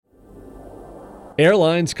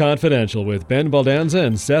Airlines Confidential with Ben Baldanza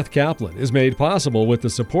and Seth Kaplan is made possible with the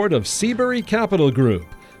support of Seabury Capital Group.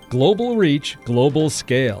 Global reach, global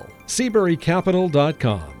scale.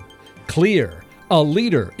 SeaburyCapital.com. Clear, a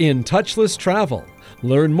leader in touchless travel.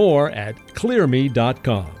 Learn more at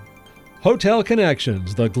clearme.com. Hotel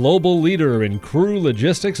Connections, the global leader in crew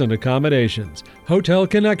logistics and accommodations.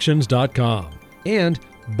 HotelConnections.com. And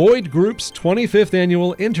Boyd Group's 25th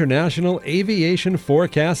Annual International Aviation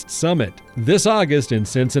Forecast Summit, this August in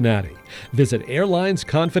Cincinnati. Visit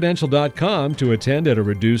airlinesconfidential.com to attend at a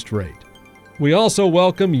reduced rate. We also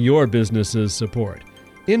welcome your business's support.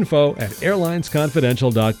 Info at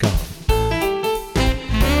airlinesconfidential.com.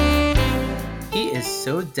 He is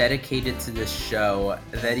so dedicated to this show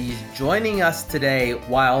that he's joining us today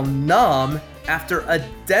while numb after a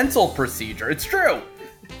dental procedure. It's true.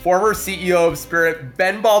 Former CEO of Spirit,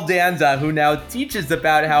 Ben Baldanza, who now teaches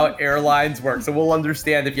about how airlines work. So we'll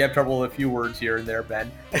understand if you have trouble with a few words here and there, Ben.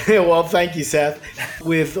 Well, thank you, Seth.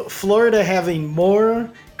 With Florida having more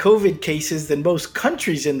COVID cases than most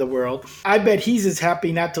countries in the world, I bet he's as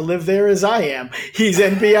happy not to live there as I am. He's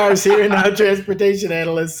NPR's Here and Now transportation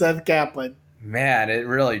analyst, Seth Kaplan. Man, it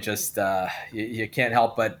really just you can't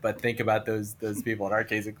help but think about those people in our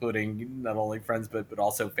case, including not only friends but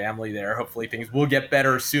also family there. Hopefully things will get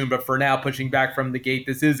better soon. But for now, pushing back from the gate,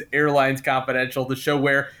 this is Airlines Confidential, the show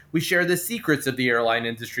where we share the secrets of the airline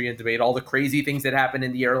industry and debate all the crazy things that happen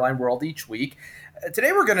in the airline world each week.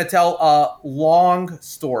 Today we're going to tell a long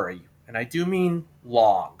story, and I do mean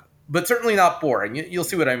long, but certainly not boring. You'll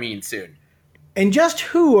see what I mean soon. And just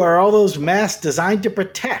who are all those masks designed to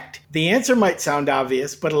protect? The answer might sound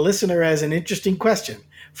obvious, but a listener has an interesting question.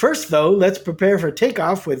 First, though, let's prepare for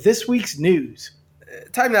takeoff with this week's news.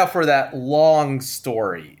 Time now for that long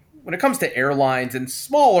story. When it comes to airlines and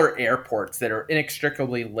smaller airports that are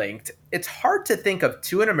inextricably linked, it's hard to think of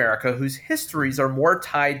two in America whose histories are more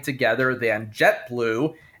tied together than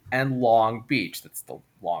JetBlue and Long Beach. That's the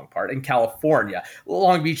long part, in California.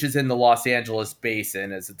 Long Beach is in the Los Angeles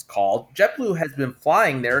basin, as it's called. JetBlue has been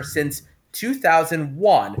flying there since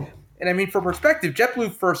 2001. And I mean, for perspective,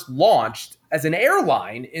 JetBlue first launched as an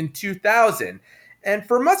airline in 2000. And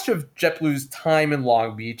for much of JetBlue's time in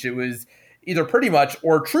Long Beach, it was either pretty much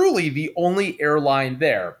or truly the only airline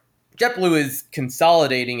there. JetBlue is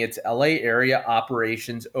consolidating its LA area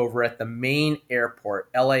operations over at the main airport,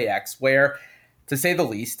 LAX, where, to say the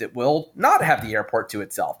least, it will not have the airport to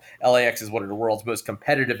itself. LAX is one of the world's most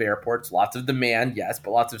competitive airports. Lots of demand, yes,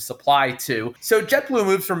 but lots of supply too. So JetBlue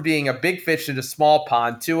moves from being a big fish in a small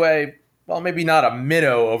pond to a, well, maybe not a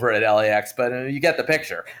minnow over at LAX, but you get the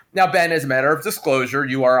picture. Now, Ben, as a matter of disclosure,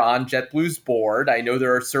 you are on JetBlue's board. I know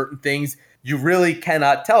there are certain things you really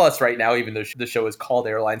cannot tell us right now, even though the show is called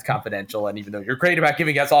Airlines Confidential, and even though you're great about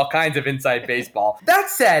giving us all kinds of inside baseball. That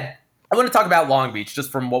said, I want to talk about Long Beach,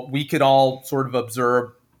 just from what we could all sort of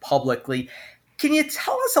observe publicly. Can you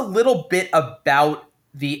tell us a little bit about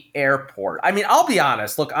the airport? I mean, I'll be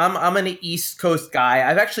honest. Look, I'm an East Coast guy.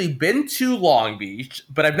 I've actually been to Long Beach,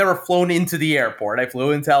 but I've never flown into the airport. I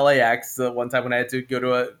flew into LAX one time when I had to go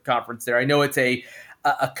to a conference there. I know it's a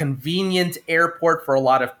convenient airport for a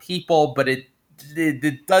lot of people, but it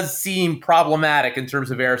does seem problematic in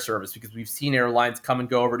terms of air service, because we've seen airlines come and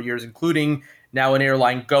go over the years, including now an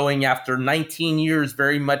airline going after 19 years,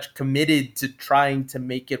 very much committed to trying to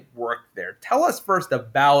make it work there. Tell us first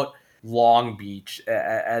about Long Beach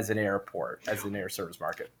as an airport, as an air service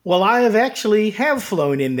market. Well, I have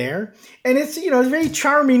flown in there, and it's a very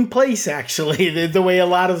charming place, actually, the way a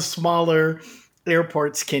lot of smaller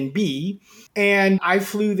airports can be. And I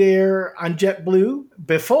flew there on JetBlue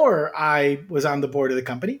before I was on the board of the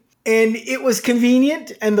company. And it was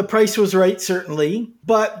convenient, and the price was right, certainly.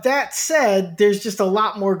 But that said, there's just a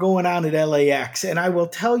lot more going on at LAX. And I will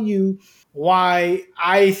tell you why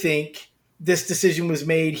I think this decision was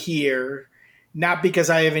made here, not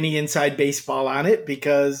because I have any inside baseball on it,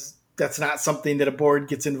 because that's not something that a board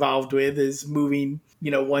gets involved with, is moving,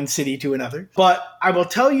 one city to another. But I will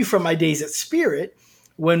tell you from my days at Spirit,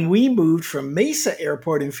 when we moved from Mesa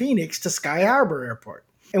Airport in Phoenix to Sky Harbor Airport.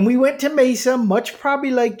 And we went to Mesa, much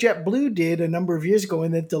probably like JetBlue did a number of years ago,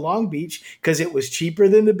 and then to Long Beach, because it was cheaper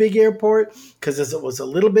than the big airport, because it was a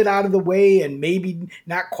little bit out of the way and maybe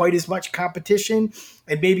not quite as much competition,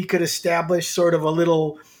 and maybe could establish sort of a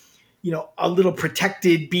little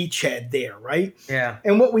protected beachhead there, right? Yeah.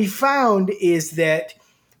 And what we found is that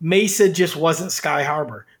Mesa just wasn't Sky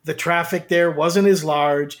Harbor. The traffic there wasn't as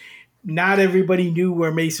large. Not everybody knew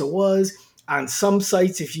where Mesa was. On some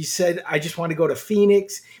sites, if you said, I just want to go to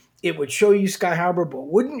Phoenix, it would show you Sky Harbor, but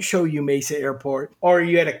wouldn't show you Mesa Airport. Or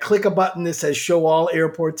you had to click a button that says show all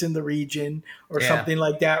airports in the region or something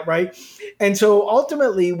like that, right? And so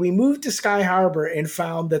ultimately, we moved to Sky Harbor and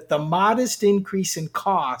found that the modest increase in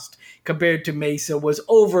cost compared to Mesa was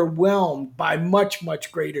overwhelmed by much,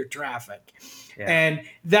 much greater traffic. Yeah. And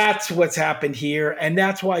that's what's happened here. And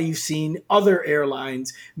that's why you've seen other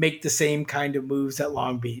airlines make the same kind of moves at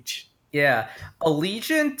Long Beach. Yeah.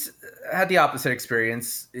 Allegiant had the opposite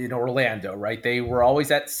experience in Orlando, right? They were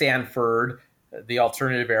always at Sanford, the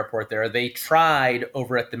alternative airport there. They tried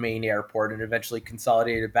over at the main airport and eventually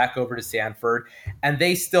consolidated back over to Sanford. And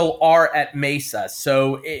they still are at Mesa.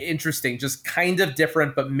 So interesting, just kind of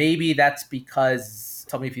different, but maybe that's because,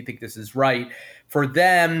 tell me if you think this is right, for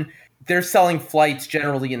them, they're selling flights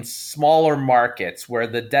generally in smaller markets where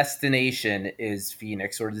the destination is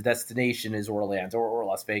Phoenix or the destination is Orlando or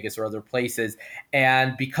Las Vegas or other places.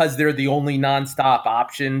 And because they're the only nonstop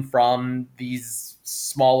option from these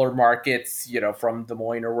smaller markets, you know, from Des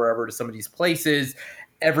Moines or wherever to some of these places,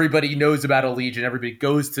 everybody knows about Allegiant. Everybody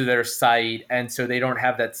goes to their site. And so they don't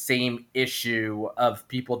have that same issue of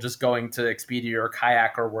people just going to Expedia or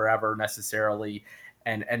Kayak or wherever necessarily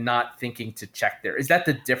and not thinking to check there. Is that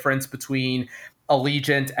the difference between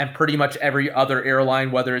Allegiant and pretty much every other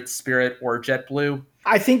airline, whether it's Spirit or JetBlue?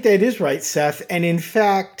 I think that is right, Seth. And in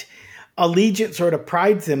fact, Allegiant sort of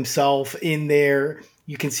prides themselves in their,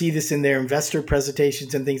 you can see this in their investor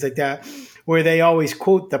presentations and things like that, where they always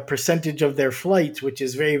quote the percentage of their flights, which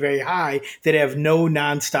is very, very high, that have no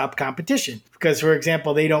nonstop competition. Because, for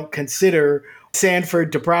example, they don't consider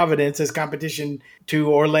Sanford to Providence as competition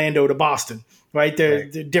to Orlando to Boston. Right? They're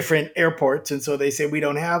different airports. And so they say we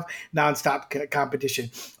don't have nonstop competition.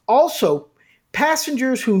 Also,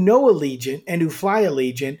 passengers who know Allegiant and who fly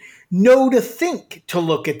Allegiant know to think to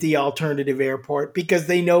look at the alternative airport because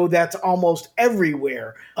they know that's almost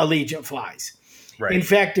everywhere Allegiant flies. Right. In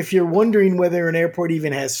fact, if you're wondering whether an airport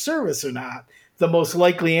even has service or not, the most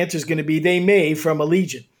likely answer is going to be they may from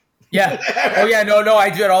Allegiant. Yeah. Oh, yeah. No, I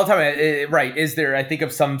do it all the time. Right. Is there, I think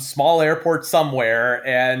of some small airport somewhere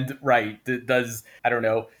and does, I don't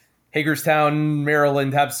know, Hagerstown,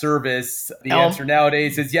 Maryland have service? The answer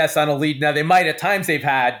nowadays is yes on Allegiant. Now they might at times they've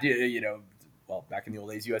had, well, back in the old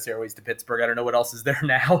days, U.S. Airways to Pittsburgh. I don't know what else is there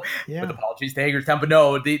now. Yeah. With apologies to Hagerstown. But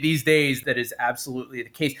no, these days, that is absolutely the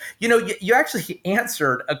case. You know, you actually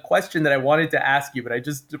answered a question that I wanted to ask you, but I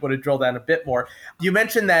just want to drill down a bit more. You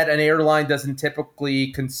mentioned that an airline doesn't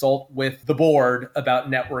typically consult with the board about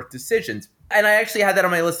network decisions. And I actually had that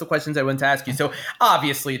on my list of questions I wanted to ask you. So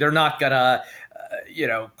obviously, they're not going to,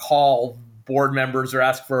 call board members or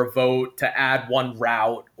ask for a vote to add one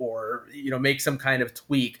route or, make some kind of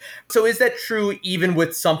tweak. So is that true even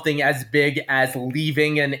with something as big as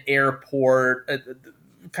leaving an airport,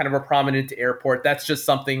 kind of a prominent airport? That's just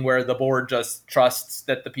something where the board just trusts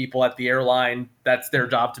that the people at the airline, that's their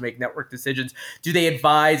job to make network decisions. Do they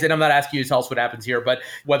advise, and I'm not asking you to tell us what happens here, but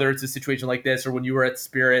whether it's a situation like this or when you were at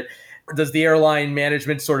Spirit, does the airline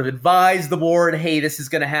management sort of advise the board, hey, this is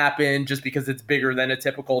going to happen just because it's bigger than a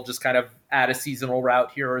typical, just kind of add a seasonal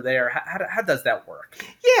route here or there? How does that work?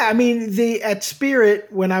 Yeah, I mean, at Spirit,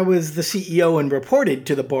 when I was the CEO and reported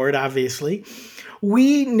to the board, obviously,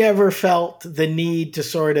 we never felt the need to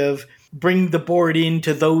sort of bring the board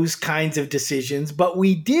into those kinds of decisions, but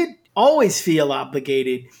we did always feel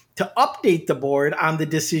obligated to update the board on the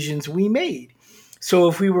decisions we made. So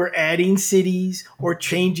if we were adding cities or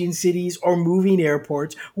changing cities or moving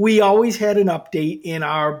airports, we always had an update in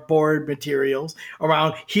our board materials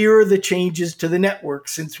around here are the changes to the network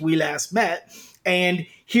since we last met, and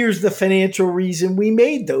here's the financial reason we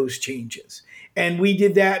made those changes. And we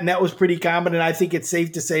did that, and that was pretty common, and I think it's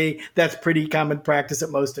safe to say that's pretty common practice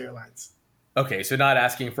at most airlines. Okay, so not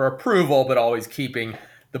asking for approval, but always keeping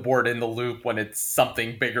the board in the loop when it's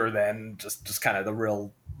something bigger than just kind of the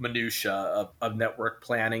real minutia of network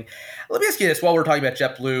planning. Let me ask you this while we're talking about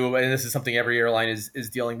JetBlue, and this is something every airline is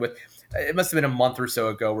dealing with. It must have been a month or so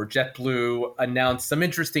ago where JetBlue announced some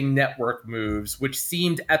interesting network moves, which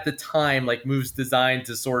seemed at the time like moves designed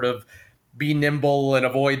to sort of be nimble and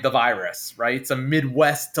avoid the virus, right? Some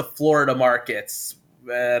Midwest to Florida markets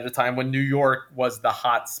at a time when New York was the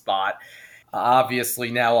hot spot.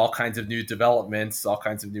 Obviously, now all kinds of new developments, all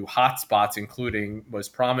kinds of new hotspots, including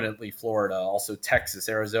most prominently Florida, also Texas,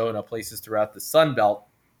 Arizona, places throughout the Sun Belt.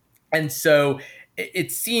 And so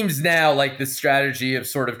it seems now like the strategy of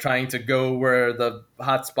sort of trying to go where the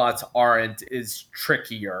hotspots aren't is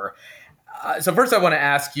trickier. So first I want to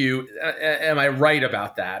ask you, am I right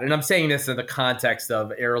about that? And I'm saying this in the context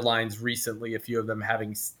of airlines recently, a few of them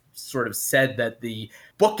having sort of said that the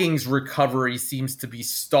bookings recovery seems to be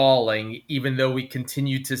stalling, even though we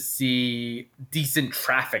continue to see decent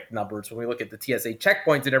traffic numbers. When we look at the TSA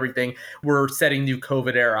checkpoints and everything, we're setting new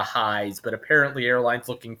COVID era highs, but apparently airlines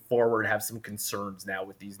looking forward have some concerns now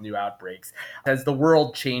with these new outbreaks. Has the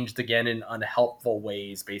world changed again in unhelpful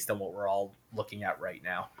ways based on what we're all looking at right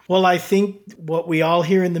now? Well, I think what we all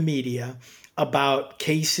hear in the media about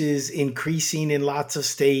cases increasing in lots of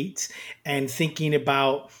states and thinking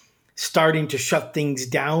about starting to shut things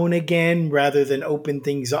down again rather than open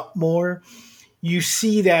things up more, you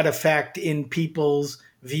see that effect in people's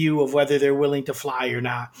view of whether they're willing to fly or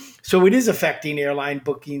not. So it is affecting airline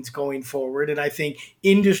bookings going forward. And I think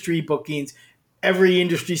industry bookings, every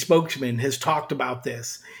industry spokesman has talked about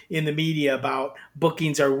this in the media about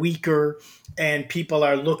bookings are weaker and people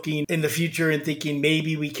are looking in the future and thinking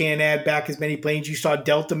maybe we can't add back as many planes. You saw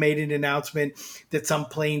Delta made an announcement that some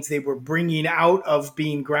planes they were bringing out of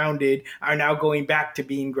being grounded are now going back to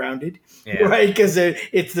being grounded, right? Because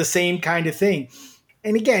it's the same kind of thing.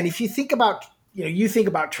 And again, if you think about, you think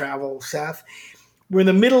about travel, Seth, we're in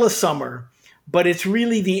the middle of summer, but it's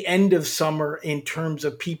really the end of summer in terms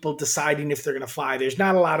of people deciding if they're going to fly. There's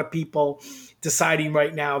not a lot of people deciding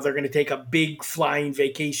right now they're going to take a big flying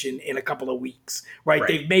vacation in a couple of weeks, right?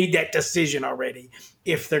 They've made that decision already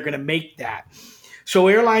if they're going to make that. So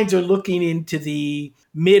airlines are looking into the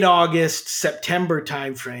mid-August, September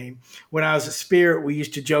timeframe. When I was at Spirit, we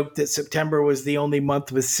used to joke that September was the only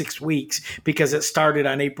month with 6 weeks because it started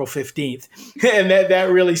on April 15th. And that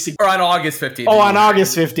really... Or on August 15th. Oh, on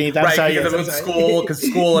August 15th. I'm sorry. Because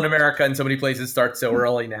school in America in so many places starts so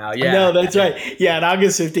early now. Yeah. No, that's right. Yeah, on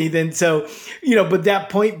August 15th. And so, but that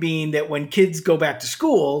point being that when kids go back to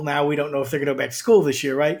school, now we don't know if they're going to go back to school this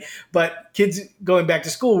year, right? But kids going back to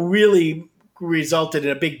school really resulted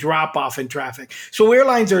in a big drop off in traffic. So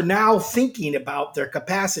airlines are now thinking about their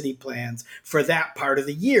capacity plans for that part of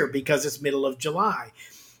the year because it's middle of July.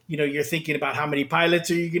 You're thinking about how many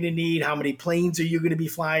pilots are you going to need? How many planes are you going to be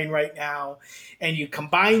flying right now? And you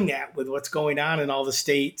combine that with what's going on in all the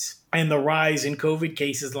states and the rise in COVID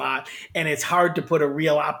cases a lot. And it's hard to put a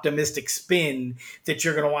real optimistic spin that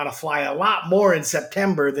you're going to want to fly a lot more in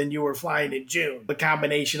September than you were flying in June. The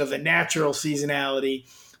combination of the natural seasonality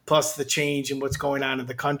plus the change in what's going on in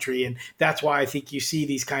the country. And that's why I think you see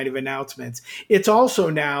these kind of announcements. It's also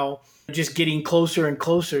now just getting closer and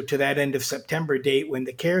closer to that end of September date when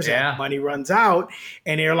the CARES Act money runs out,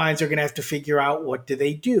 and airlines are going to have to figure out what do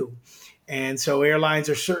they do. And so airlines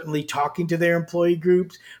are certainly talking to their employee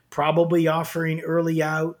groups, probably offering early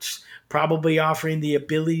outs, probably offering the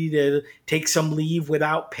ability to take some leave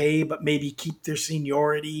without pay, but maybe keep their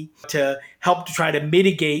seniority to help to try to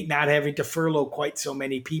mitigate not having to furlough quite so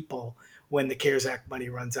many people when the CARES Act money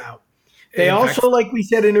runs out. They also, like we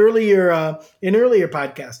said in earlier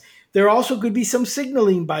podcasts, there also could be some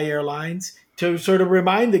signaling by airlines to sort of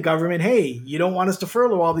remind the government, hey, you don't want us to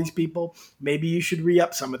furlough all these people. Maybe you should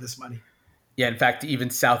re-up some of this money. Yeah, in fact, even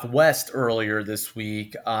Southwest earlier this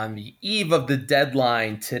week, on the eve of the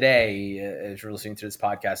deadline today, as you're listening to this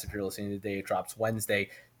podcast, if you're listening to the day it drops Wednesday,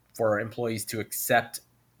 for employees to accept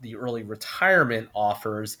the early retirement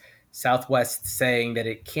offers, Southwest saying that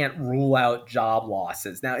it can't rule out job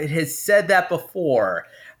losses. Now, it has said that before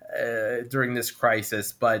during this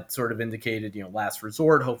crisis, but sort of indicated, last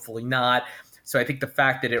resort, hopefully not. So I think the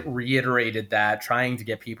fact that it reiterated that, trying to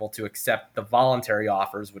get people to accept the voluntary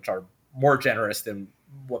offers, which are more generous than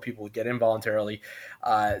what people would get involuntarily,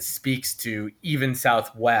 speaks to even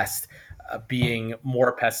Southwest being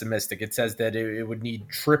more pessimistic. It says that it would need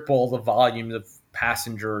triple the volume of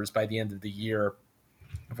passengers by the end of the year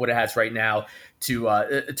of what it has right now to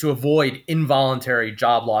avoid involuntary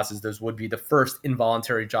job losses. Those would be the first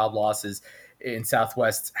involuntary job losses in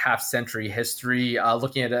Southwest's half-century history.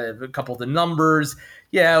 Looking at a couple of the numbers,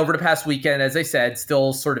 over the past weekend, as I said,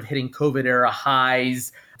 still sort of hitting COVID-era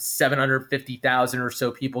highs, 750,000 or so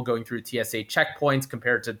people going through TSA checkpoints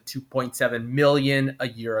compared to 2.7 million a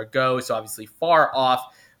year ago. So obviously far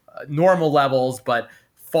off normal levels, but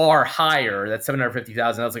far higher. That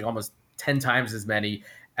 750,000, that's like almost 10 times as many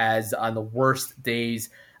as on the worst days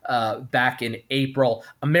back in April.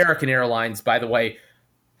 American Airlines, by the way,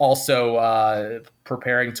 also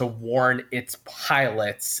preparing to warn its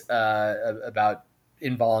pilots about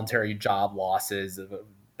involuntary job losses.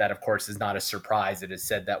 That, of course, is not a surprise. It has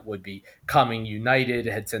said that would be coming. United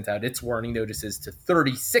had sent out its warning notices to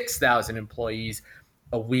 36,000 employees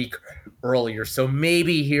a week earlier. So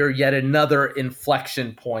maybe here yet another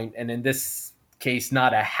inflection point, and in this case,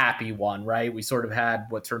 not a happy one, right? We sort of had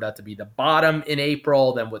what turned out to be the bottom in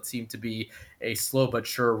April, then what seemed to be a slow but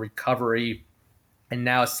sure recovery, and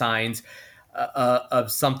now signs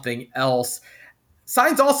of something else.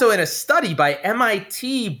 Signs also in a study by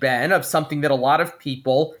MIT, Ben, of something that a lot of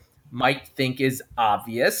people might think is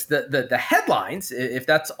obvious. The headlines, if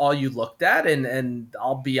that's all you looked at, and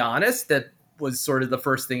I'll be honest, that was sort of the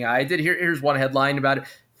first thing I did. Here's one headline about it.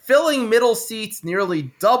 Filling middle seats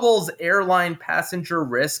nearly doubles airline passenger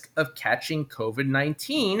risk of catching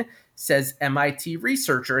COVID-19, says MIT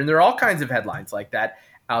researcher. And there are all kinds of headlines like that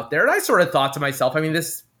out there. And I sort of thought to myself, I mean,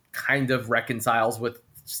 this kind of reconciles with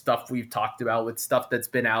stuff we've talked about, with stuff that's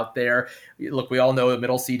been out there. Look, we all know the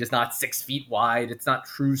middle seat is not 6 feet wide. It's not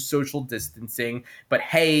true social distancing, but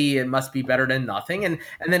hey, it must be better than nothing. And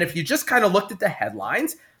then if you just kind of looked at the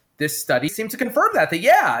headlines, this study seemed to confirm that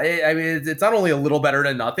yeah, I mean, it's not only a little better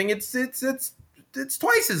than nothing, it's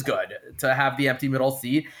twice as good to have the empty middle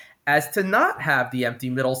seat as to not have the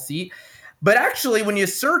empty middle seat. But actually, when you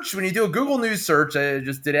do a Google News search, I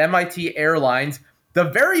just did MIT Airlines, the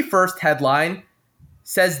very first headline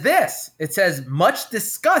says this. It says, much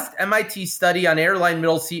discussed MIT study on airline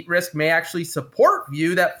middle seat risk may actually support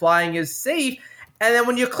view that flying is safe. And then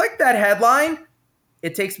when you click that headline,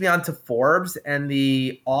 it takes me on to Forbes, and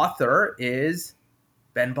the author is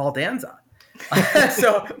Ben Baldanza.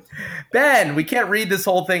 So, Ben, we can't read this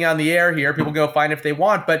whole thing on the air here. People go find it if they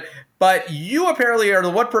want, but you apparently are the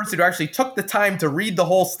one person who actually took the time to read the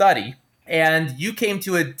whole study, and you came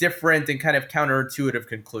to a different and kind of counterintuitive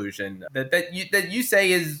conclusion that you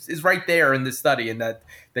say is right there in this study, and that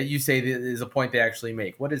you say is a point they actually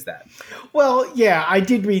make. What is that? Well, yeah, I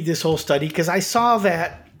did read this whole study because I saw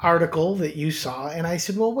that article that you saw, and I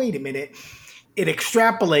said, well, wait a minute. It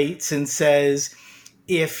extrapolates and says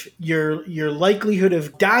if your likelihood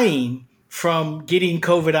of dying from getting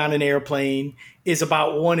COVID on an airplane is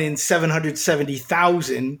about 1 in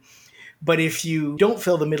 770,000, but if you don't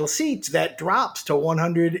fill the middle seats, that drops to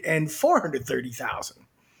 100 and 430,000.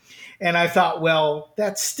 And I thought, well,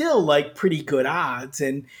 that's still like pretty good odds.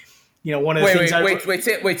 And you know, one of the things.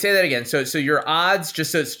 Say that again. So your odds,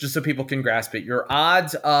 just so people can grasp it, your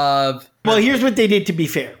odds of. Well, here's what they did. To be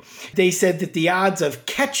fair, they said that the odds of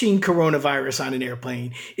catching coronavirus on an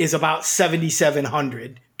airplane is about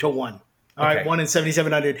 7,700 to 1. All right, 1 in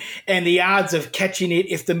 7,700, and the odds of catching it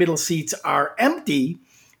if the middle seats are empty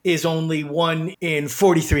is only 1 in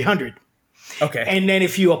 4,300. Okay. And then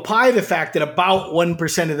if you apply the fact that about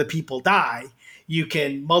 1% of the people die, you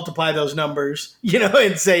can multiply those numbers,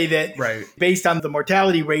 and say that based on the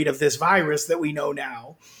mortality rate of this virus that we know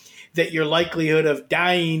now, that your likelihood of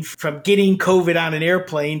dying from getting COVID on an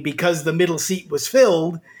airplane because the middle seat was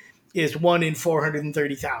filled is 1 in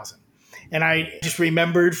 430,000. And I just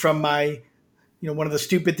remembered from my, one of the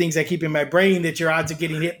stupid things I keep in my brain that your odds of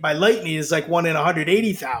getting hit by lightning is like 1 in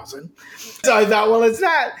 180,000. So I thought, well,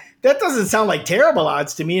 that doesn't sound like terrible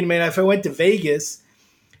odds to me. And if I went to Vegas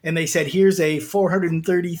and they said, here's a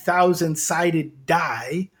 430,000 sided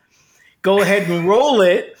die, go ahead and roll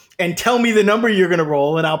it and tell me the number you're going to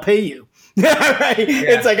roll and I'll pay you. Right? Yeah.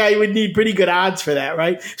 It's like I would need pretty good odds for that,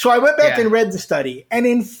 right? So I went back and read the study. And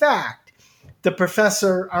in fact, the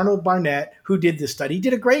professor, Arnold Barnett, who did the study,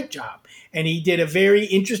 did a great job. And he did a very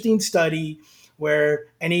interesting study where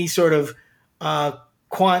any sort of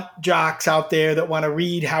quant jocks out there that want to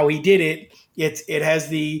read how he did it, it has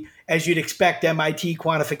the, as you'd expect, MIT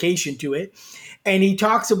quantification to it. And he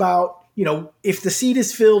talks about, if the seat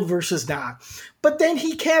is filled versus not. But then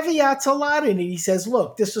he caveats a lot in it. He says,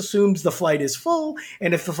 look, this assumes the flight is full.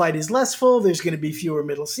 And if the flight is less full, there's going to be fewer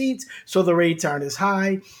middle seats. So the rates aren't as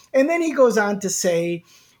high. And then he goes on to say,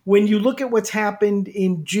 when you look at what's happened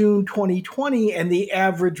in June 2020 and the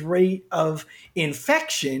average rate of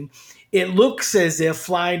infection, it looks as if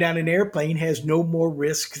flying on an airplane has no more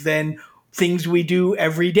risk than things we do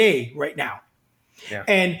every day right now. Yeah.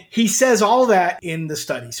 And he says all that in the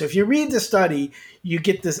study. So if you read the study, you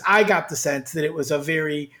get this. I got the sense that it was a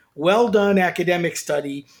very well done academic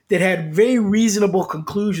study that had very reasonable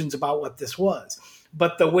conclusions about what this was.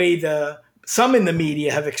 But the way some in the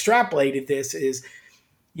media have extrapolated this is,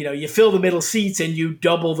 you fill the middle seats and you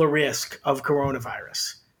double the risk of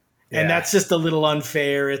coronavirus. Yeah. And that's just a little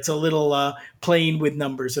unfair. It's a little playing with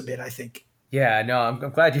numbers a bit, I think. Yeah, no, I'm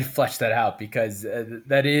glad you fleshed that out because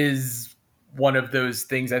that is one of those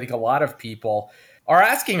things I think a lot of people are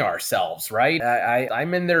asking ourselves, right?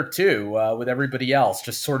 I'm in there too with everybody else,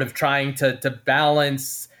 just sort of trying to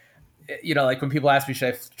balance, like when people ask me,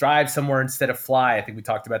 should I drive somewhere instead of fly? I think we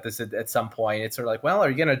talked about this at some point. It's sort of like, well, are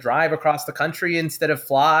you going to drive across the country instead of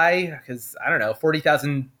fly? Because, I don't know,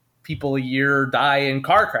 40,000 people a year die in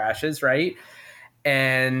car crashes, right?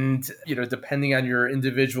 And, depending on your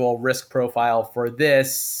individual risk profile for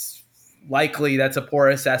this, likely that's a poor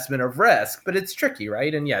assessment of risk, but it's tricky,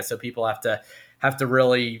 right? And yeah, so people have to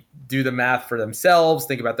really do the math for themselves,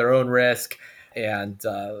 think about their own risk, and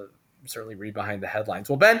certainly read behind the headlines.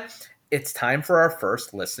 Well, Ben, it's time for our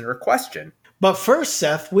first listener question. But first,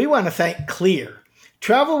 Seth, we want to thank Clear.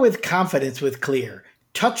 Travel with confidence with Clear.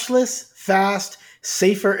 Touchless, fast,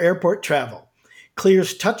 safer airport travel.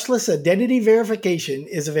 Clear's touchless identity verification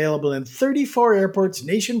is available in 34 airports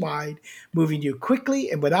nationwide, moving you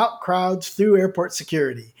quickly and without crowds through airport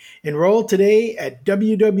security. Enroll today at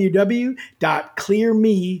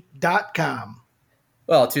www.clearme.com.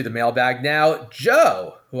 Well, to the mailbag now.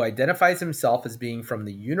 Joe, who identifies himself as being from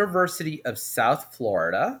the University of South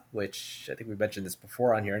Florida, which I think we mentioned this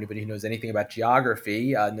before on here. Anybody who knows anything about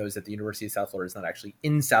geography knows that the University of South Florida is not actually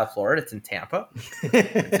in South Florida. It's in Tampa.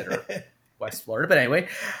 Consider West Florida. But anyway,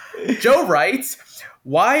 Joe writes,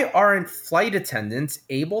 why aren't flight attendants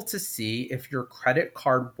able to see if your credit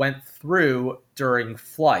card went through during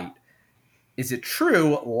flight? Is it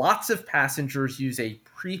true lots of passengers use a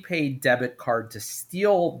prepaid debit card to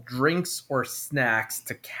steal drinks or snacks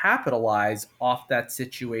to capitalize off that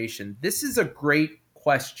situation? This is a great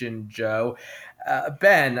question, Joe.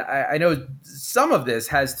 Ben, I know some of this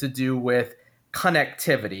has to do with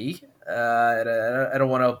connectivity. I don't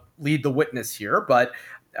want to lead the witness here, but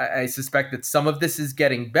I suspect that some of this is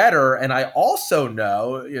getting better. And I also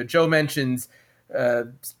know, Joe mentions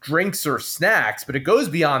drinks or snacks, but it goes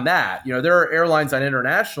beyond that. There are airlines on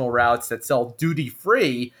international routes that sell duty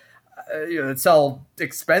free, that sell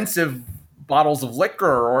expensive bottles of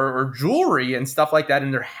liquor or jewelry and stuff like that.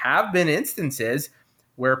 And there have been instances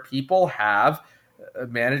where people have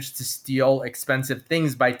managed to steal expensive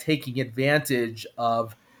things by taking advantage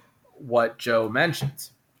of what Joe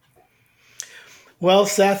mentions. Well,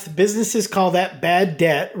 Seth, businesses call that bad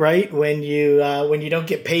debt, right? When you don't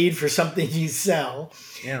get paid for something you sell.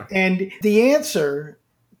 Yeah. And the answer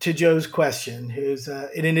to Joe's question,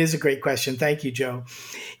 and it is a great question, thank you, Joe,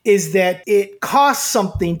 is that it costs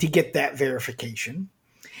something to get that verification.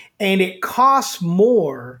 And it costs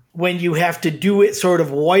more when you have to do it sort of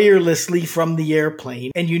wirelessly from the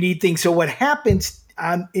airplane and you need things. So what happens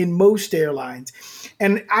in most airlines,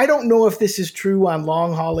 and I don't know if this is true on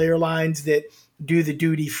long haul airlines that do the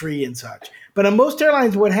duty free and such, but on most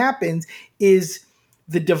airlines, what happens is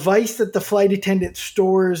the device that the flight attendant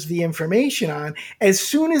stores the information on, as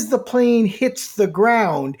soon as the plane hits the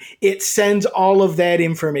ground, it sends all of that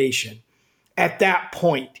information at that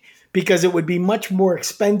point, because it would be much more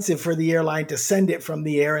expensive for the airline to send it from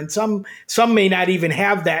the air. And some may not even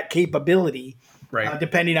have that capability, right,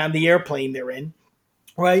 depending on the airplane they're in.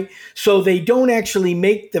 Right. So they don't actually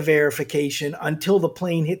make the verification until the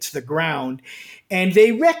plane hits the ground, and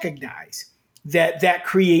they recognize that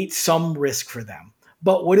creates some risk for them.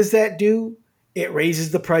 But what does that do? It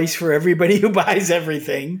raises the price for everybody who buys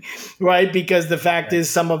everything, right? Because the fact is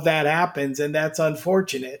some of that happens, and that's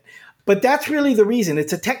unfortunate. But that's really the reason.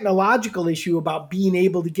 It's a technological issue about being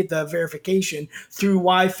able to get the verification through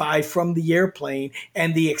Wi-Fi from the airplane,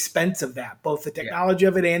 and the expense of that. Both the technology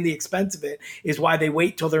of it and the expense of it is why they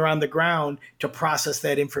wait till they're on the ground to process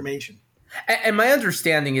that information. And my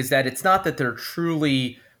understanding is that it's not that they're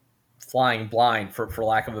truly flying blind, for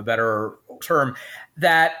lack of a better term,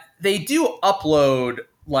 that they do upload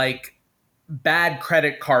like bad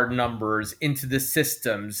credit card numbers into the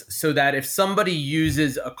systems so that if somebody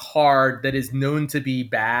uses a card that is known to be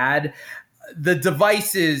bad, the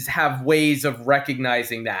devices have ways of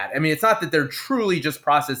recognizing that. I mean, it's not that they're truly just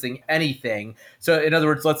processing anything. So in other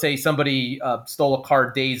words, let's say somebody stole a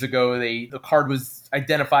card days ago. The card was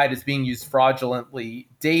identified as being used fraudulently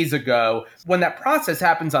days ago. When that process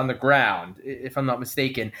happens on the ground, if I'm not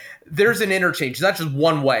mistaken, there's an interchange. It's not just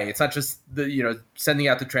one way. It's not just sending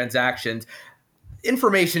out the transactions.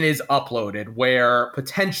 Information is uploaded where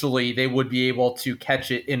potentially they would be able to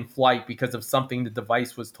catch it in flight because of something the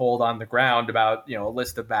device was told on the ground about, a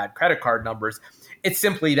list of bad credit card numbers. It's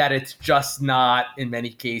simply that it's just not, in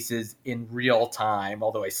many cases, in real time,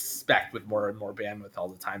 although I suspect with more and more bandwidth all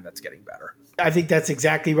the time, that's getting better. I think that's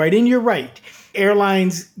exactly right. And you're right.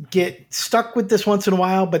 Airlines get stuck with this once in a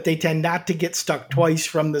while, but they tend not to get stuck twice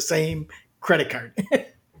from the same credit card.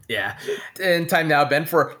 Yeah. And time now, Ben,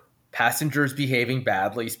 for passengers behaving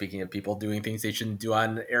badly. Speaking of people doing things they shouldn't do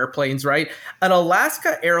on airplanes, right? An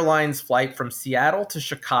Alaska Airlines flight from Seattle to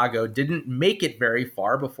Chicago didn't make it very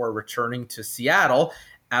far before returning to Seattle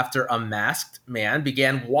after a masked man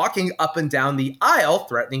began walking up and down the aisle,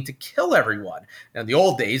 threatening to kill everyone. Now, in the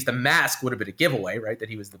old days, the mask would have been a giveaway, right? That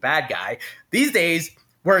he was the bad guy. These days,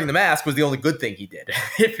 wearing the mask was the only good thing he did.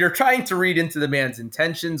 If you're trying to read into the man's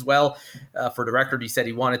intentions, well, for the record, he said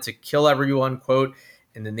he wanted to kill everyone, quote,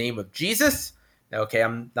 in the name of Jesus. Now, okay,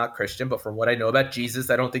 I'm not Christian, but from what I know about Jesus,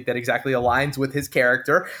 I don't think that exactly aligns with his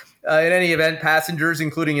character. In any event, passengers,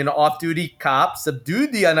 including an off-duty cop,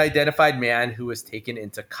 subdued the unidentified man who was taken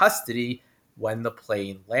into custody when the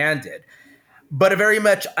plane landed. But a very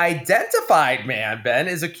much identified man, Ben,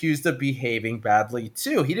 is accused of behaving badly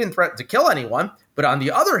too. He didn't threaten to kill anyone, but on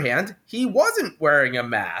the other hand, he wasn't wearing a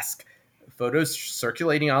mask. Photos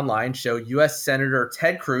circulating online show U.S. Senator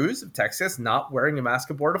Ted Cruz of Texas not wearing a mask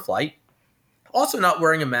aboard a flight. Also not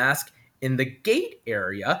wearing a mask in the gate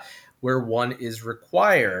area where one is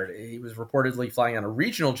required. He was reportedly flying on a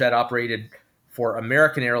regional jet operated for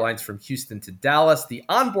American Airlines from Houston to Dallas. The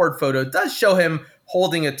onboard photo does show him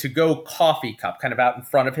holding a to-go coffee cup kind of out in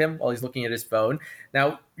front of him while he's looking at his phone.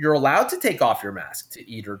 Now, you're allowed to take off your mask to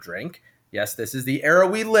eat or drink. Yes, this is the era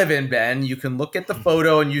we live in, Ben. You can look at the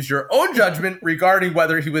photo and use your own judgment regarding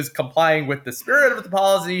whether he was complying with the spirit of the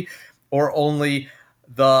policy or only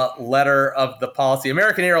the letter of the policy.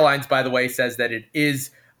 American Airlines, by the way, says that it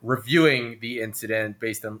is reviewing the incident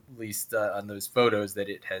based on at least on those photos that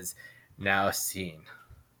it has now seen.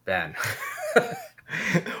 Ben.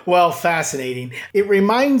 Well, fascinating. It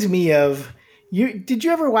reminds me of Did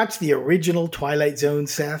you ever watch the original Twilight Zone,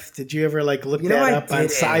 Seth? Did you ever look that up on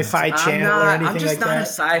Sci-Fi Channel or anything like that? I'm just not a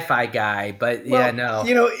sci-fi guy, but no.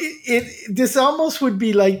 This almost would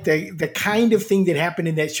be like the kind of thing that happened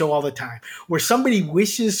in that show all the time, where somebody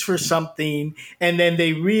wishes for something and then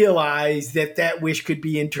they realize that wish could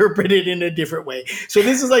be interpreted in a different way. So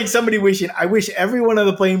this is like somebody wishing, I wish everyone on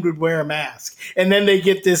the plane would wear a mask. And then they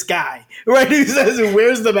get this guy, right, who says, who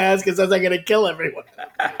wears the mask and says, I'm going to kill everyone.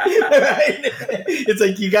 Right? It's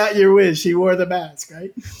like, you got your wish. He wore the mask,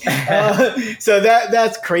 right? So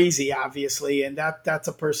that's crazy, obviously. And that's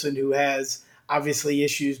a person who has obviously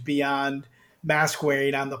issues beyond mask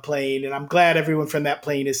wearing on the plane. And I'm glad everyone from that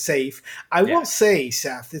plane is safe. I will say,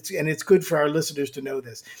 Seth, it's good for our listeners to know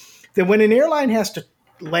this, that when an airline has to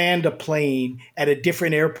land a plane at a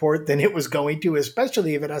different airport than it was going to,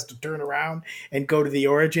 especially if it has to turn around and go to the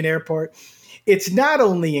origin airport, it's not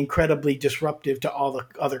only incredibly disruptive to all the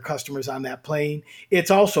other customers on that plane,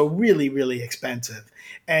 it's also really, really expensive.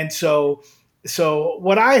 And so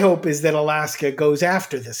what I hope is that Alaska goes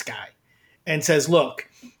after this guy and says, look,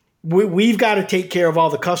 we've got to take care of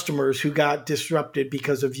all the customers who got disrupted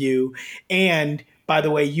because of you. And by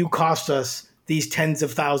the way, you cost us these tens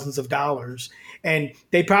of thousands of dollars. And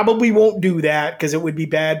they probably won't do that because it would be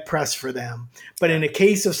bad press for them. But in a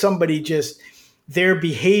case of somebody just their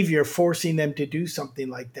behavior forcing them to do something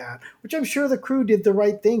like that, which I'm sure the crew did the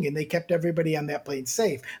right thing and they kept everybody on that plane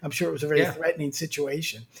safe. I'm sure it was a very threatening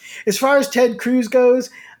situation. As far as Ted Cruz goes,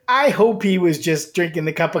 I hope he was just drinking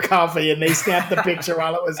the cup of coffee and they snapped the picture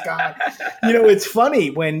while it was gone. It's funny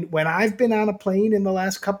when I've been on a plane in the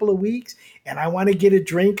last couple of weeks and I want to get a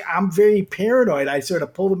drink, I'm very paranoid. I sort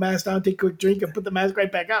of pull the mask down, take a quick drink, and put the mask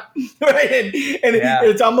right back up. Right? And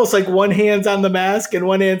it's almost like one hand's on the mask and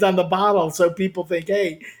one hand's on the bottle. So people think,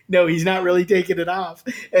 hey, no, he's not really taking it off.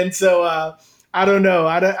 And so I don't know.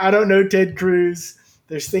 I don't know Ted Cruz.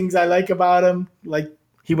 There's things I like about him, like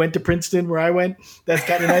he went to Princeton where I went. That's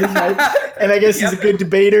kind of nice, right? And I guess he's a good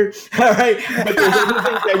debater. All right. But there's other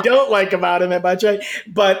things I don't like about him, right?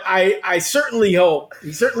 But I certainly hope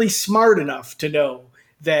he's certainly smart enough to know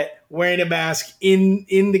that wearing a mask in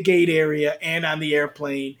the gate area and on the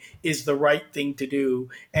airplane is the right thing to do.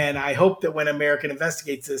 And I hope that when American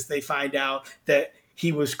investigates this, they find out that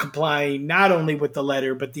he was complying not only with the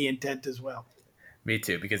letter, but the intent as well. Me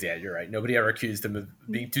too, because you're right. Nobody ever accused him of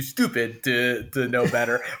being too stupid to know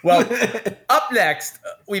better. Well, up next,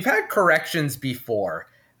 we've had corrections before,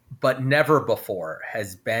 but never before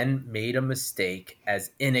has Ben made a mistake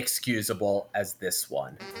as inexcusable as this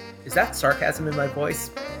one. Is that sarcasm in my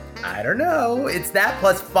voice? I don't know. It's that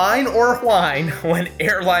plus fine or whine when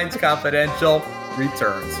Airlines Confidential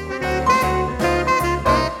returns.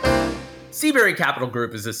 Seabury Capital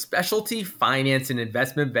Group is a specialty finance and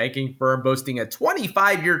investment banking firm boasting a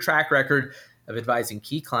 25-year track record of advising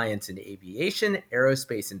key clients in aviation,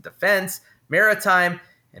 aerospace and defense, maritime,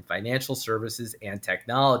 and financial services and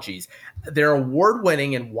technologies. Their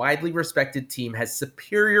award-winning and widely respected team has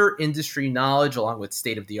superior industry knowledge along with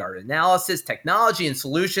state-of-the-art analysis, technology, and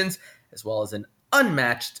solutions, as well as an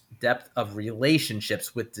unmatched depth of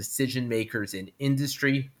relationships with decision makers in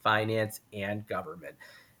industry, finance, and government.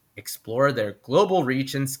 Explore their global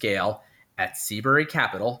reach and scale at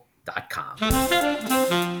SeaburyCapital.com.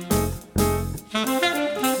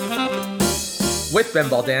 With Ben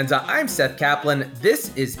Baldanza, I'm Seth Kaplan.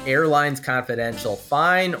 This is Airlines Confidential.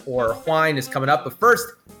 Fine or whine is coming up, but first,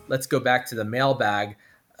 let's go back to the mailbag.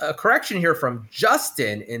 A correction here from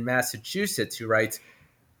Justin in Massachusetts, who writes,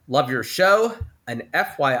 Love your show. An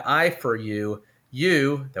FYI for you,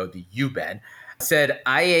 that would be you, Ben, said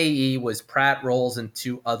IAE was Pratt, Rolls, and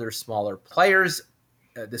two other smaller players.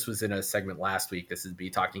 This was in a segment last week. This is be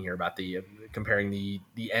talking here about the comparing the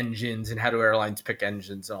engines and how do airlines pick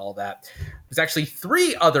engines and all that. There's actually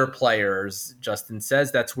three other players, Justin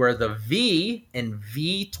says. That's where the V in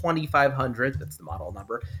V2500, that's the model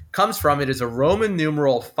number, comes from. It is a Roman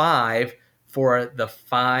numeral 5 for the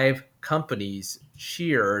 5 companies.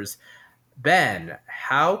 Cheers. Ben,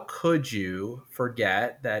 how could you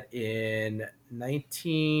forget that in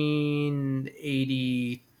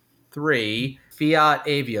 1983, Fiat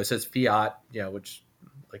Avio, so it's Fiat, which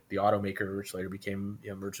like the automaker, which later became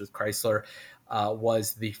merged with Chrysler,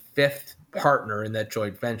 was the 5th partner in that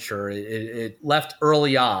joint venture. It left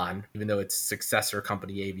early on, even though its successor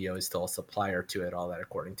company Avio is still a supplier to it, all that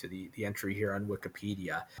according to the entry here on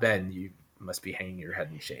Wikipedia. Ben, you must be hanging your head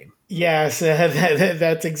in shame. Yes,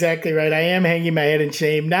 that's exactly right. I am hanging my head in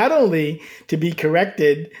shame, not only to be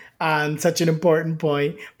corrected on such an important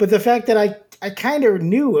point, but the fact that I kind of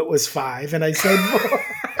knew it was 5 and I said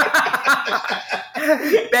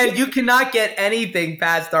Ben, you cannot get anything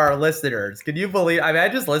past our listeners. Can you believe? I mean, I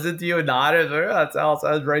just listened to you and nodded. That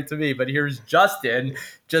sounds right to me. But here's Justin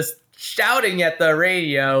just shouting at the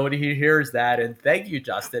radio when he hears that, and thank you,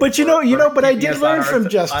 Justin. But but I did learn from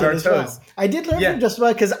Justin as well. I did learn from Justin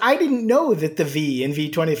because I didn't know that the V in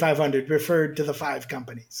V2500 referred to the 5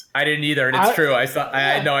 companies. I didn't either, and it's true. I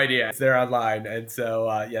had no idea. It's there online, and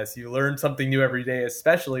so yes, you learn something new every day,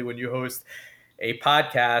 especially when you host a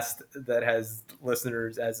podcast that has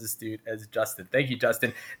listeners as astute as Justin. Thank you,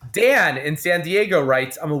 Justin. Dan in San Diego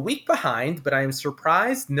writes, I'm a week behind, but I am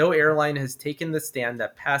surprised no airline has taken the stand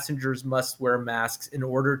that passengers must wear masks in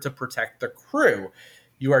order to protect the crew.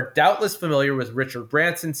 You are doubtless familiar with Richard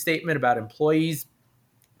Branson's statement about employees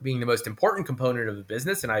being the most important component of the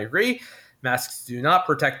business, and I agree. Masks do not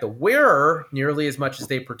protect the wearer nearly as much as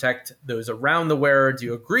they protect those around the wearer. Do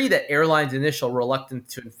you agree that airlines' initial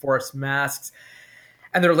reluctance to enforce masks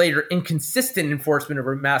and their later inconsistent enforcement of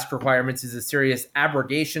mask requirements is a serious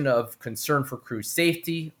abrogation of concern for crew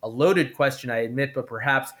safety? A loaded question, I admit, but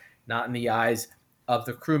perhaps not in the eyes of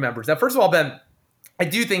the crew members. Now, first of all, Ben, I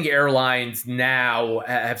do think airlines now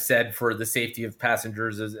have said for the safety of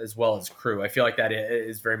passengers as well as crew. I feel like that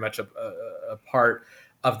is very much a part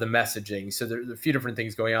of the messaging. So there's a few different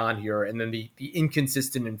things going on here. And then the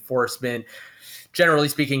inconsistent enforcement, generally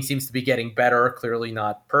speaking, seems to be getting better. Clearly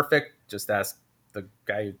not perfect. Just ask the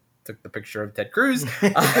guy who took the picture of Ted Cruz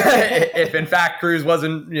if in fact Cruz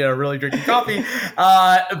wasn't really drinking coffee.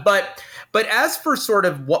 But as for sort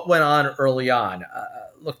of what went on early on,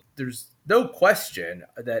 look, there's no question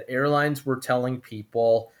that airlines were telling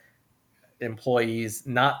employees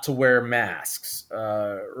not to wear masks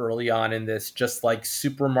early on in this, just like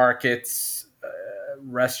supermarkets,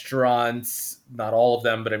 restaurants, not all of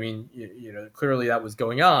them, but I mean, clearly that was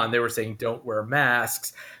going on. They were saying don't wear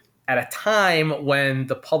masks at a time when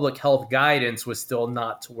the public health guidance was still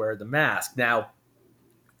not to wear the mask. Now,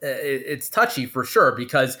 it's touchy for sure,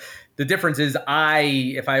 because the difference is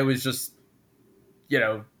if I was just,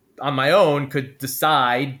 on my own, could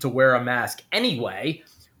decide to wear a mask anyway,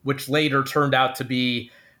 which later turned out to be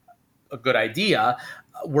a good idea.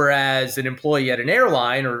 Whereas an employee at an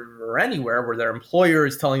airline or anywhere where their employer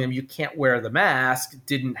is telling them you can't wear the mask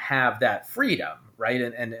didn't have that freedom, right?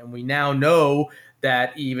 And we now know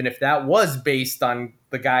that even if that was based on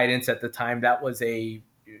the guidance at the time, that was it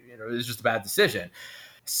was just a bad decision.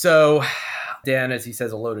 So Dan, as he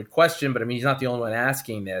says, a loaded question, but I mean, he's not the only one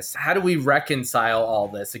asking this. How do we reconcile all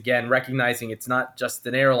this? Again, recognizing it's not just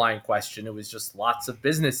an airline question. It was just lots of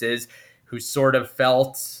businesses who sort of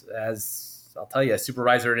felt, as I'll tell you, a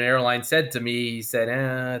supervisor at an airline said to me, he said,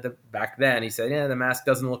 back then, he said, the mask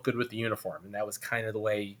doesn't look good with the uniform. And that was kind of the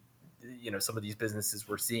way, some of these businesses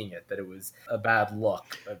were seeing it, that it was a bad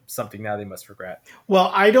look, something now they must regret.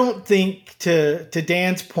 Well, I don't think, to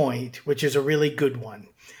Dan's point, which is a really good one,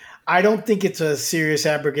 I don't think it's a serious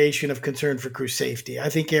abrogation of concern for crew safety. I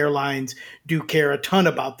think airlines do care a ton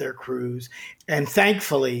about their crews. And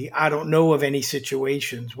thankfully, I don't know of any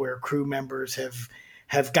situations where crew members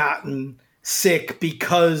have gotten sick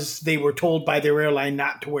because they were told by their airline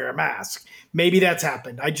not to wear a mask. Maybe that's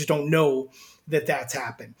happened. I just don't know that that's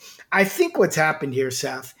happened. I think what's happened here,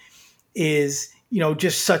 Seth, is,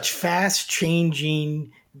 just such fast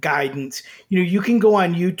changing guidance. You can go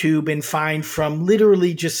on YouTube and find from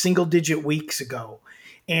literally just single digit weeks ago,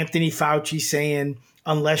 Anthony Fauci saying,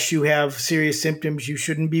 unless you have serious symptoms, you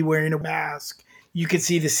shouldn't be wearing a mask. You could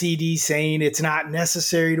see the CD saying it's not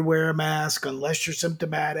necessary to wear a mask unless you're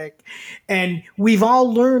symptomatic. And we've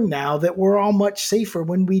all learned now that we're all much safer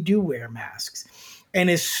when we do wear masks. And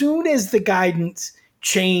as soon as the guidance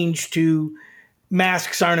changed to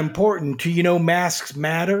masks aren't important to, masks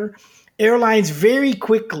matter, airlines very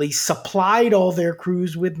quickly supplied all their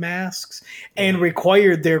crews with masks and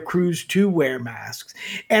required their crews to wear masks.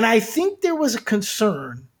 And I think there was a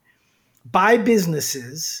concern by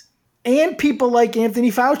businesses and people like Anthony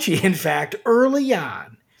Fauci, in fact, early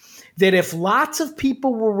on, that if lots of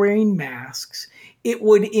people were wearing masks, it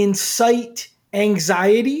would incite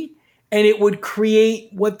anxiety and it would create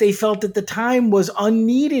what they felt at the time was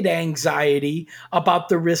unneeded anxiety about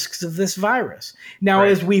the risks of this virus. Now,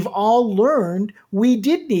 as we've all learned, we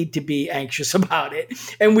did need to be anxious about it,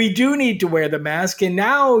 and we do need to wear the mask. And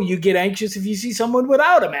now you get anxious if you see someone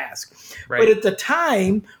without a mask. But at the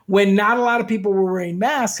time, when not a lot of people were wearing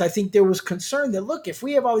masks, I think there was concern that, look, if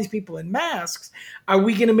we have all these people in masks, are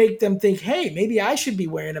we going to make them think, hey, maybe I should be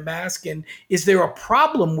wearing a mask? And is there a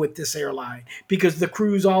problem with this airline because the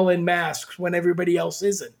crew's all in masks when everybody else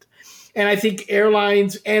isn't? And I think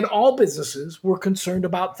airlines and all businesses were concerned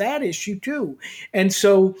about that issue too. And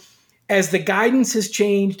so as the guidance has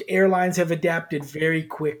changed, airlines have adapted very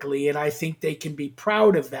quickly, and I think they can be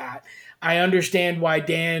proud of that. I understand why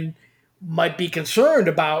Dan might be concerned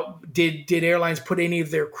about did airlines put any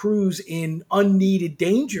of their crews in unneeded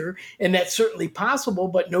danger? And that's certainly possible,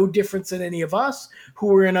 but no difference than any of us who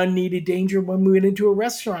were in unneeded danger when we went into a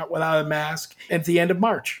restaurant without a mask at the end of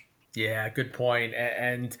March. Yeah, good point.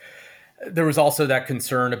 And there was also that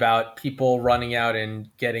concern about people running out and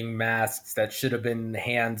getting masks that should have been in the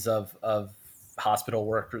hands of hospital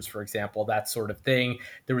workers, for example, that sort of thing.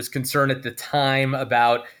 There was concern at the time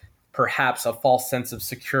about perhaps a false sense of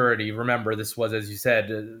security. Remember, this was, as you said,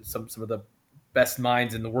 some of the best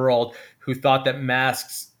minds in the world who thought that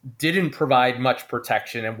masks didn't provide much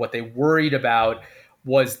protection. And what they worried about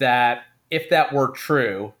was that if that were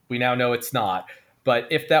true, we now know it's not, but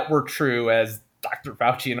if that were true, as Dr.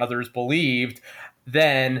 Fauci and others believed,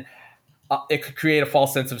 then it could create a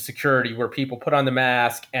false sense of security where people put on the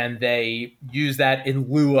mask and they use that in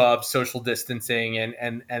lieu of social distancing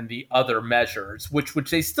and the other measures, which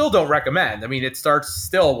they still don't recommend. I mean, it starts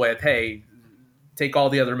still with, hey, take all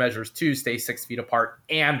the other measures too, stay 6 feet apart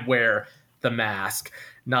and wear the mask,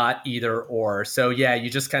 not either or. So yeah, you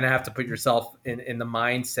just kind of have to put yourself in the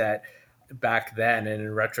mindset back then. And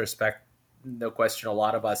in retrospect, no question, a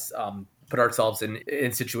lot of us put ourselves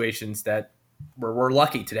in situations that we're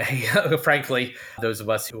lucky today, frankly, those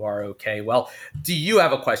of us who are okay. Well, do you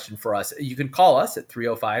have a question for us? You can call us at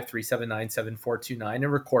 305-379-7429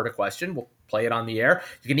 and record a question. We'll play it on the air.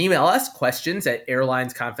 You can email us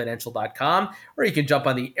questions@airlinesconfidential.com, or you can jump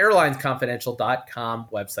on the airlinesconfidential.com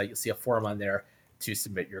website. You'll see a form on there to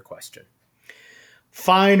submit your question.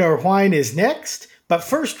 Fine or Wine is next, but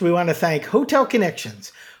first we want to thank Hotel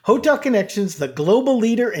Connections. Hotel Connections, the global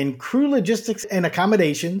leader in crew logistics and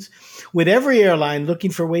accommodations. With every airline looking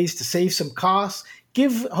for ways to save some costs,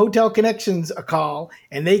 give Hotel Connections a call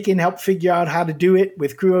and they can help figure out how to do it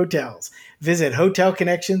with crew hotels. Visit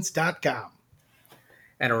hotelconnections.com.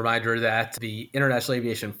 And a reminder that the International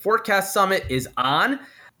Aviation Forecast Summit is on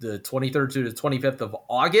the 23rd to the 25th of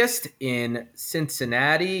August in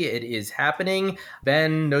Cincinnati. It is happening.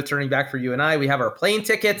 Ben, no turning back for you and I. We have our plane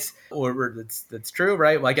tickets. That's true,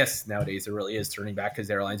 right? Well, I guess nowadays there really is turning back because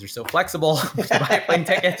airlines are so flexible to buy a plane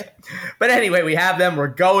ticket. But anyway, we have them. We're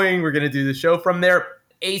going. We're going to do the show from there.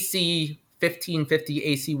 AC 1550,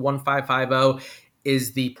 AC 1550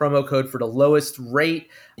 is the promo code for the lowest rate.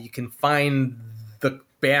 You can find the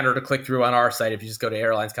banner to click through on our site if you just go to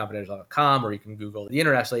airlinesconfidential.com, or you can Google the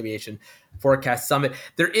International Aviation Forecast Summit.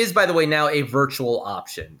 There is, by the way, now a virtual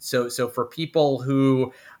option. So for people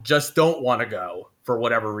who just don't want to go for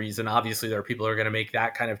whatever reason, obviously there are people who are going to make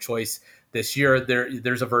that kind of choice this year.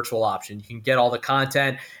 There's a virtual option. You can get all the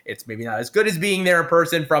content. It's maybe not as good as being there in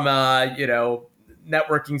person from a,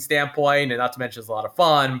 networking standpoint, and not to mention it's a lot of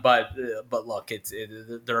fun, but look,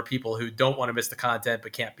 there are people who don't want to miss the content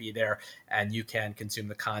but can't be there, and you can consume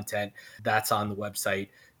the content that's on the website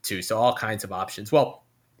too. So all kinds of options. Well,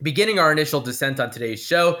 beginning our initial descent on today's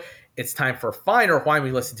show, it's time for Fine or Wine.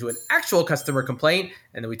 We listen to an actual customer complaint,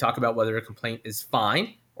 and then we talk about whether a complaint is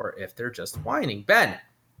fine or if they're just whining. Ben,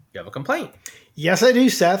 you have a complaint? Yes, I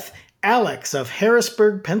do, Seth. Alex of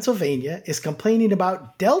Harrisburg, Pennsylvania is complaining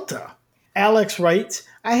about Delta. Alex writes,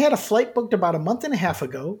 I had a flight booked about a month and a half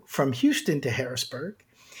ago from Houston to Harrisburg,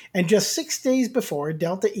 and just 6 days before,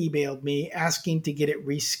 Delta emailed me asking to get it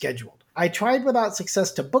rescheduled. I tried without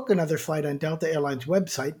success to book another flight on Delta Airlines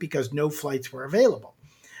website because no flights were available.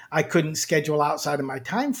 I couldn't schedule outside of my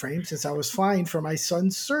time frame since I was flying for my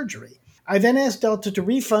son's surgery. I then asked Delta to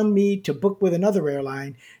refund me to book with another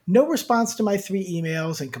airline. No response to my 3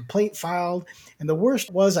 emails and complaint filed. And the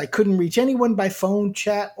worst was I couldn't reach anyone by phone,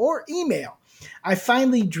 chat, or email. I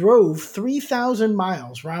finally drove 3,000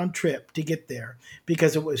 miles round trip to get there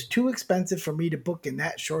because it was too expensive for me to book in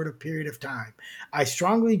that short a period of time. I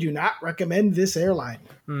strongly do not recommend this airline.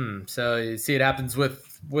 So you see it happens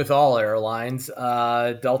with all airlines.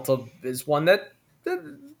 Delta is one that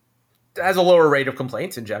has a lower rate of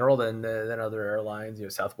complaints in general than other airlines.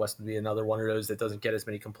 Southwest would be another one of those that doesn't get as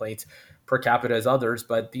many complaints per capita as others,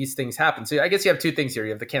 but these things happen. So I guess you have 2 things here. You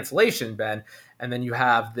have the cancellation, Ben, and then you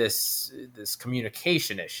have this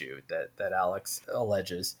communication issue that Alex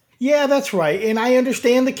alleges. Yeah, that's right. And I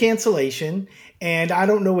understand the cancellation, and I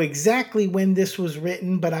don't know exactly when this was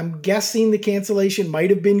written, but I'm guessing the cancellation might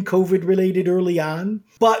have been COVID related early on,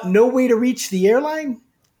 but no way to reach the airline.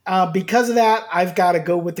 Because of that, I've got to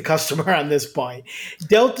go with the customer on this point.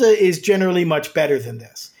 Delta is generally much better than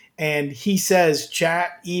this. And he says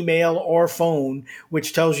chat, email, or phone,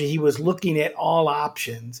 which tells you he was looking at all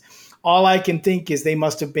options. All I can think is they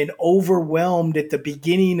must have been overwhelmed at the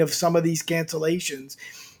beginning of some of these cancellations.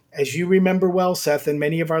 As you remember well, Seth, and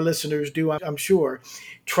many of our listeners do, I'm sure,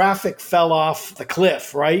 traffic fell off the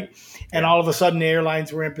cliff, right? And all of a sudden, the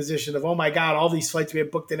airlines were in position of, oh my God, all these flights we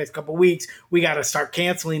have booked the next couple of weeks, we got to start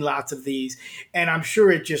canceling lots of these. And I'm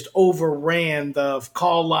sure it just overran the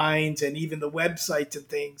call lines and even the websites and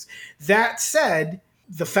things. That said,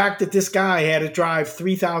 the fact that this guy had to drive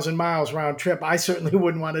 3,000 miles round trip, I certainly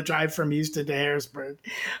wouldn't want to drive from Houston to Harrisburg.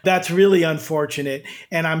 That's really unfortunate.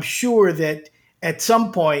 And I'm sure that at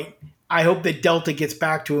some point, I hope that Delta gets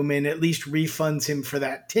back to him and at least refunds him for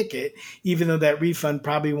that ticket, even though that refund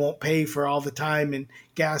probably won't pay for all the time and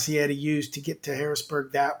gas he had to use to get to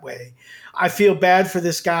Harrisburg that way. I feel bad for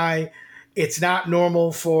this guy. It's not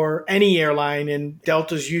normal for any airline, and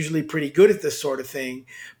Delta's usually pretty good at this sort of thing.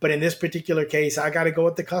 But in this particular case, I got to go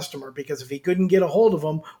with the customer, because if he couldn't get a hold of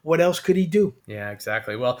him, what else could he do? Yeah,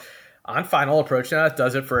 exactly. Well, on Final Approach, now that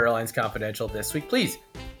does it for Airlines Confidential this week. Please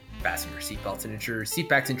fasten your seatbelts and ensure your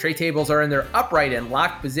seatbacks and tray tables are in their upright and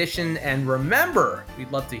locked position. And remember,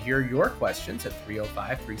 we'd love to hear your questions at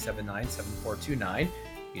 305-379-7429. You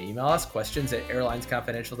can email us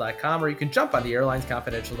questions@airlinesconfidential.com, or you can jump on the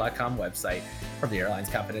airlinesconfidential.com website. From the Airlines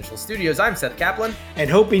Confidential Studios, I'm Seth Kaplan. And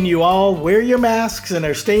hoping you all wear your masks and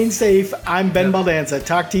are staying safe, I'm Ben Baldanza.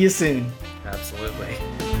 Talk to you soon. Absolutely.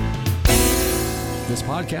 This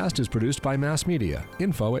podcast is produced by Mass Media.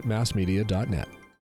 Info@massmedia.net.